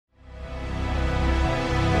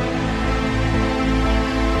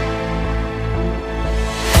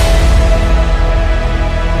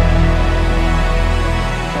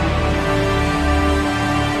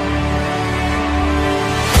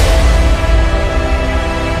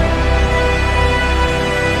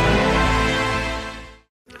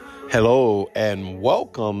Hello and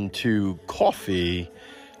welcome to Coffee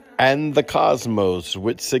and the Cosmos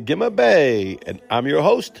with Sagima Bay. And I'm your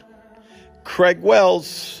host, Craig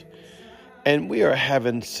Wells. And we are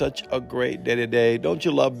having such a great day today. Don't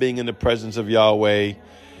you love being in the presence of Yahweh?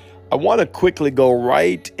 I want to quickly go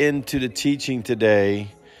right into the teaching today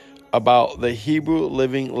about the Hebrew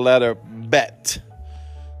living letter Bet.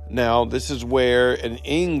 Now, this is where in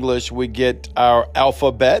English we get our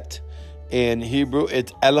alphabet. In Hebrew,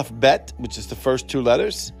 it's Aleph Bet, which is the first two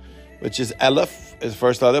letters, which is Aleph is the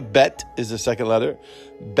first letter, Bet is the second letter.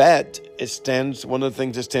 Bet, one of the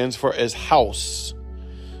things it stands for is house.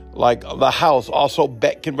 Like the house, also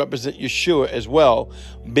Bet can represent Yeshua as well,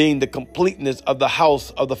 being the completeness of the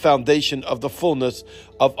house, of the foundation, of the fullness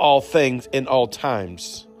of all things in all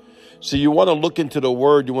times. So you want to look into the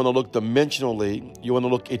word, you want to look dimensionally, you want to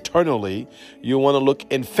look eternally, you want to look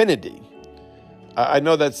infinity. I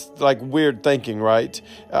know that's like weird thinking, right?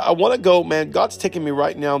 I want to go, man, God's taking me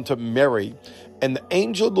right now to Mary. And the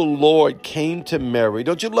angel of the Lord came to Mary.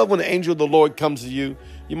 Don't you love when the angel of the Lord comes to you?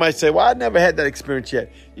 You might say, well, I never had that experience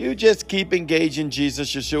yet. You just keep engaging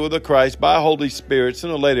Jesus, Yeshua The Christ, by Holy Spirit.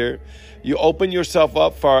 Sooner or later, you open yourself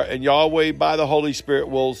up for it, and Yahweh, by the Holy Spirit,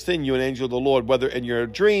 will send you an angel of the Lord, whether in your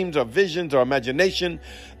dreams or visions or imagination.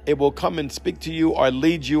 It will come and speak to you or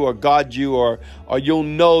lead you or guide you, or you'll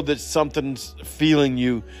know that something's feeling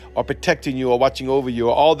you or protecting you or watching over you,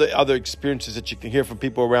 or all the other experiences that you can hear from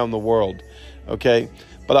people around the world. Okay.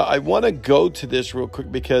 But I want to go to this real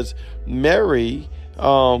quick because Mary,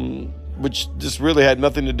 which just really had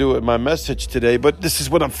nothing to do with my message today, but this is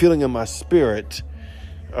what I'm feeling in my spirit.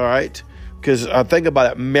 All right. Because think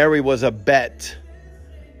about it. Mary was a bet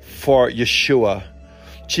for Yeshua.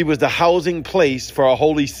 She was the housing place for a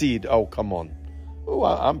holy seed. Oh, come on. Oh,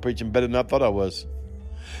 I'm preaching better than I thought I was.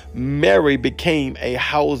 Mary became a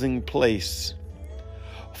housing place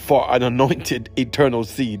for an anointed eternal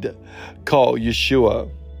seed called Yeshua.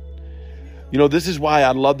 You know, this is why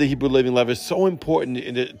I love the Hebrew Living Letter. It's so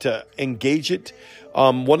important to engage it.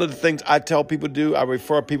 One of the things I tell people to do, I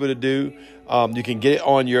refer people to do, you can get it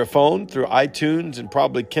on your phone through iTunes and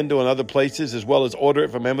probably Kindle and other places, as well as order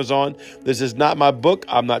it from Amazon. This is not my book.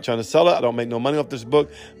 I'm not trying to sell it. I don't make no money off this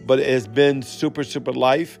book, but it has been super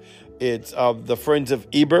life. It's The Friends of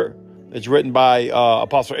Eber. It's written by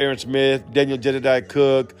Apostle Aaron Smith, Daniel Jedediah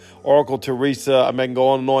Cook, Oracle Teresa. I mean, I can go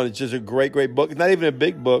on and on. It's just a great book. It's not even a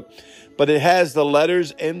big book, but it has the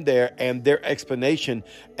letters in there and their explanation.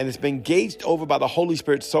 And it's been gauged over by the Holy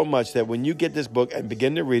Spirit so much that when you get this book and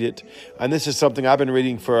begin to read it, and this is something I've been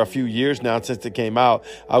reading for a few years now since it came out,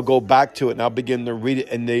 I'll go back to it and I'll begin to read it.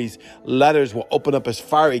 And these letters will open up as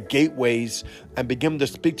fiery gateways and begin to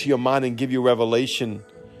speak to your mind and give you revelation.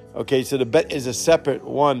 Okay, so the bet is a separate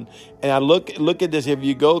one. And I look at this. If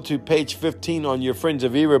you go to page 15 on your Friends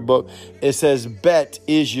of Era book, it says bet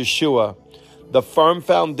is Yeshua, the firm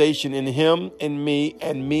foundation in him and me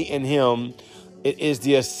in him. It is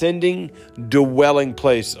the ascending dwelling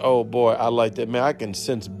place. Oh boy, I like that. Man, I can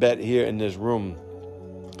sense bet here in this room.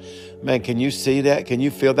 Man, can you see that? Can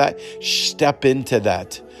you feel that? Step into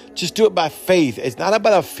that. Just do it by faith. It's not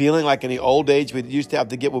about a feeling like in the old age we used to have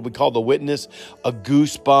to get what we call the witness, a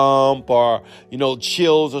goosebump or,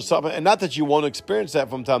 chills or something. And not that you won't experience that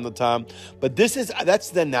from time to time, but that's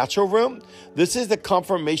the natural realm. This is the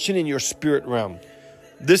confirmation in your spirit realm.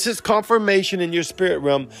 This is confirmation in your spirit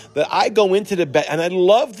realm that I go into the bet. And I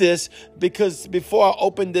love this because before I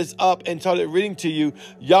opened this up and started reading to you,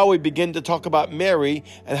 Yahweh began to talk about Mary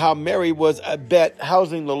and how Mary was a bet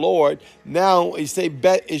housing the Lord. Now you say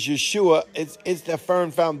bet is Yeshua. It's the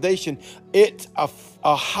firm foundation. It's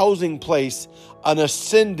a housing place, an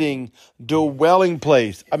ascending dwelling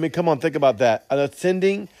place. I mean, come on, think about that. An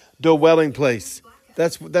ascending dwelling place.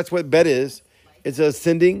 That's what bet is. It's an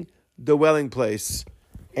ascending dwelling place.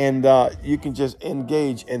 And you can just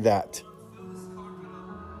engage in that.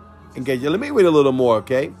 Engage. Let me read a little more,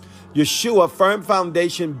 okay? Yeshua, firm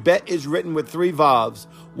foundation, bet is written with 3 vowels.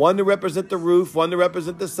 One to represent the roof, one to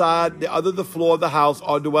represent the side, the other the floor of the house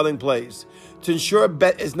or dwelling place. To ensure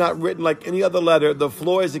bet is not written like any other letter, the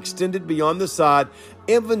floor is extended beyond the side,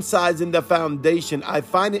 emphasizing the foundation. I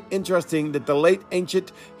find it interesting that the late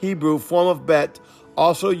ancient Hebrew form of bet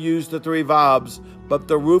also used the 3 vowels, but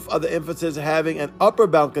the roof of the emphasis having an upper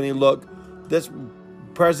balcony look. This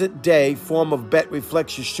present day form of bet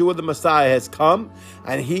reflects Yeshua the Messiah has come,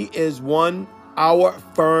 and he is our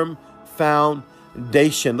firm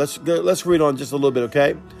foundation. Let's read on just a little bit,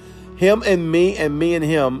 okay? Him and me and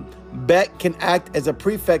him. Bet can act as a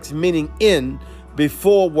prefix meaning in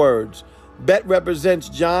before words. Bet represents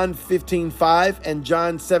John 15:5 and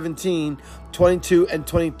John 17:22 and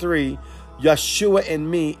 23. Yeshua in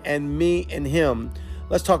me and me in him.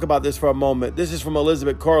 Let's talk about this for a moment. This is from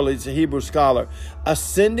Elizabeth Corley, a Hebrew scholar.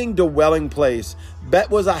 Ascending dwelling place. Bet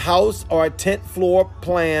was a house or a tent floor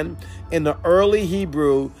plan. In the early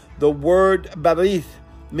Hebrew, the word barith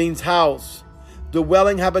means house,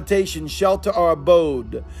 dwelling, habitation, shelter, or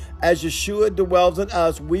abode. As Yeshua dwells in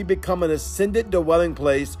us, we become an ascended dwelling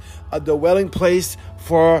place, a dwelling place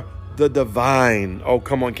for the divine. Oh,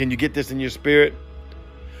 come on. Can you get this in your spirit?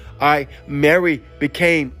 Mary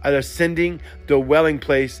became an ascending dwelling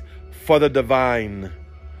place for the divine.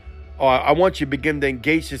 I want you to begin to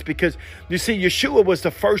engage this, because you see, Yeshua was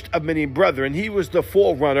the first of many brethren. He was the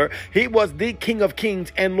forerunner. He was the King of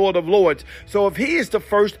kings and Lord of lords. So if he is the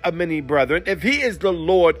first of many brethren, if he is the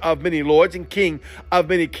Lord of many lords and King of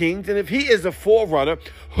many kings, and if he is a forerunner,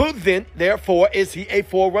 who then, therefore, is he a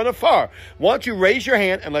forerunner for? Why don't you raise your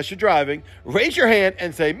hand, unless you're driving, raise your hand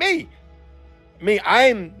and say, me,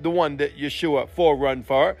 I'm the one that Yeshua forerun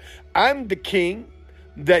for. I'm the king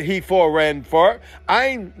that he foreran for.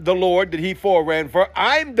 I'm the Lord that he foreran for.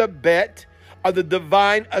 I'm the bet of the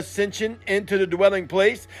divine ascension into the dwelling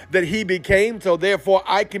place that he became, so therefore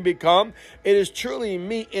I can become. It is truly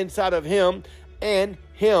me inside of him and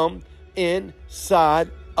him inside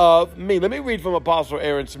of me. Let me read from Apostle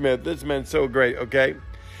Aaron Smith. This man's so great, okay?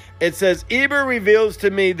 It says, Eber reveals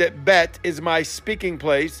to me that Bet is my speaking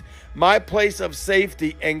place, my place of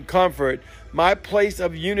safety and comfort, my place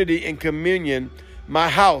of unity and communion, my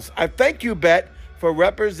house. I thank you, Bet, for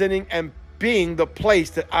representing and being the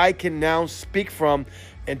place that I can now speak from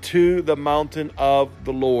into the mountain of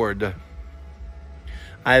the Lord.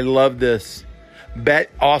 I love this.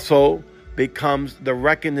 Bet also becomes the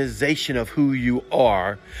recognition of who you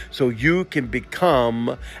are, so you can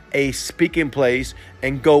become a speaking place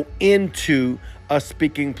and go into a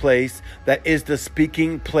speaking place that is the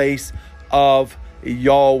speaking place of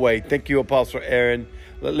Yahweh. Thank you, Apostle Aaron.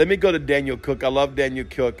 Let me go to Daniel Cook. I love Daniel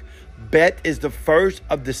Cook. Bet is the first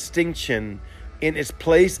of distinction in its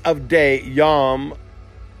place of day, Yom,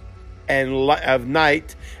 and of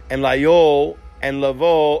night, and Layol and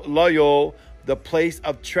Loyol, the place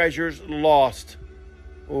of treasures lost.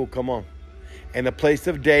 Oh, come on. And the place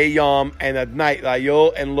of day, Yom, and at night,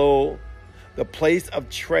 Layol and Lo, the place of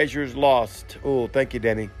treasures lost. Oh, thank you,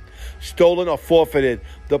 Danny. Stolen or forfeited,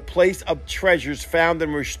 the place of treasures found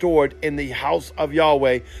and restored in the house of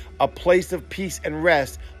Yahweh, a place of peace and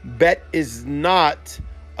rest. Bet is not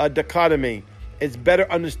a dichotomy. It's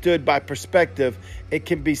better understood by perspective. It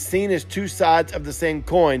can be seen as two sides of the same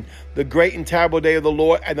coin, the great and terrible day of the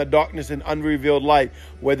Lord and the darkness and unrevealed light,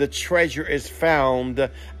 where the treasure is found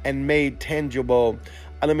and made tangible.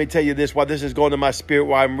 And let me tell you this, while this is going to my spirit,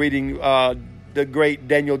 while I'm reading the great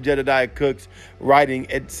Daniel Jedediah Cook's writing,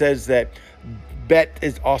 it says that Bet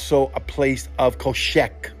is also a place of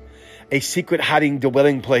koshek, a secret hiding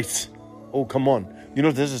dwelling place. Oh, come on. You know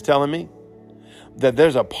what this is telling me? That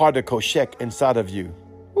there's a part of koshek inside of you.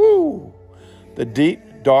 Woo! The deep,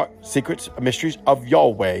 dark secrets, mysteries of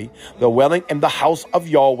Yahweh, dwelling in the house of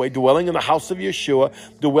Yahweh, dwelling in the house of Yeshua,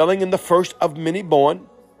 dwelling in the first of many born,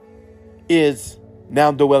 is now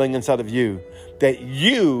dwelling inside of you, that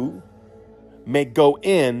you may go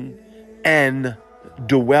in and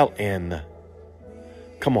dwell in.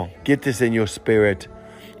 Come on, get this in your spirit.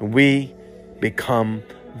 We become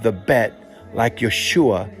the bet like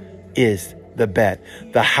Yeshua is the bet.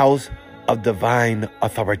 The house of divine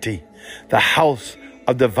authority. The house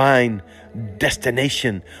of divine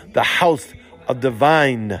destination. The house of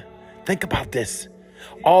divine. Think about this.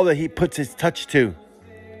 All that he puts his touch to.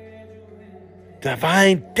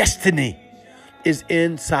 Divine destiny is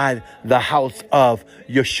inside the house of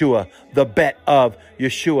Yeshua, the bet of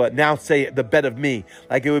Yeshua. Now say it, the bet of me,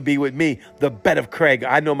 like it would be with me, the bet of Craig.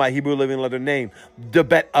 I know my Hebrew living letter name, the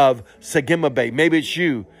bet of Sagimabay. Maybe it's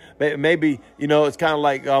you. Maybe, you know, it's kind of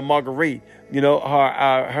like Marguerite. You know,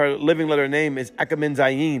 her living letter name is Akamin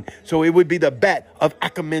Zayin. So it would be the bet of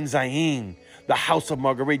Akamin Zayin, the house of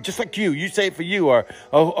Marguerite. Just like you say it for you,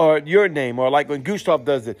 or your name, or like when Gustav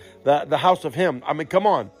does it, the house of him. I mean, come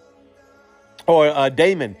on. Or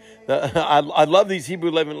Damon. I love these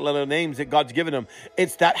Hebrew letter names that God's given them.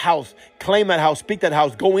 It's that house. Claim that house. Speak that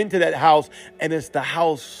house. Go into that house. And it's the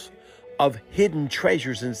house of hidden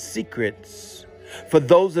treasures and secrets for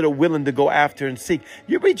those that are willing to go after and seek.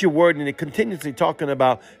 You read your word and it continuously talking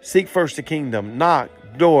about seek first the kingdom. Knock,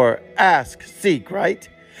 door, ask, seek, right?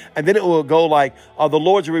 And then it will go like, the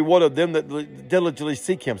Lord's a reward of them that diligently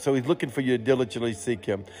seek him. So he's looking for you to diligently seek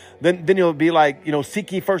him. Then it'll be like, you know,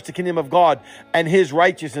 seek ye first the kingdom of God and his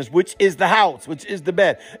righteousness, which is the house, which is the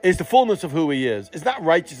bed. It's the fullness of who he is. It's not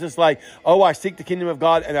righteousness like, oh, I seek the kingdom of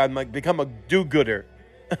God and I become a do-gooder.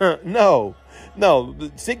 No.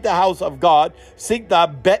 Seek the house of God. Seek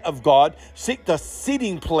the bet of God. Seek the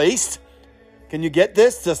seating place. Can you get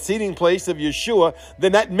this? The seating place of Yeshua.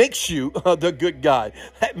 Then that makes you the good guy.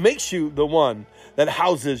 That makes you the one that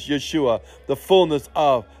houses Yeshua, the fullness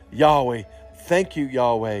of Yahweh. Thank you,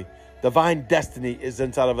 Yahweh. Divine destiny is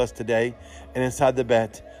inside of us today and inside the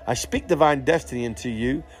bet. I speak divine destiny into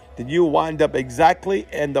you, that you wind up exactly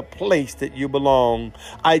in the place that you belong.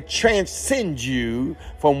 I transcend you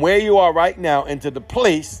from where you are right now into the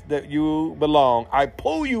place that you belong. I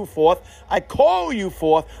pull you forth. I call you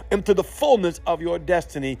forth into the fullness of your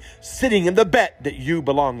destiny, sitting in the bet that you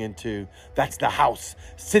belong into. That's the house,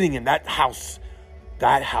 sitting in that house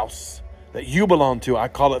that you belong to. I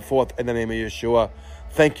call it forth in the name of Yeshua.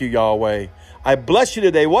 Thank you, Yahweh. I bless you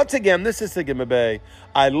today. Once again, this is Sigma Bay.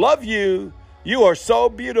 I love you. You are so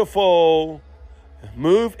beautiful.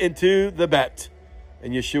 Move into the bet.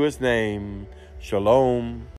 In Yeshua's name, shalom.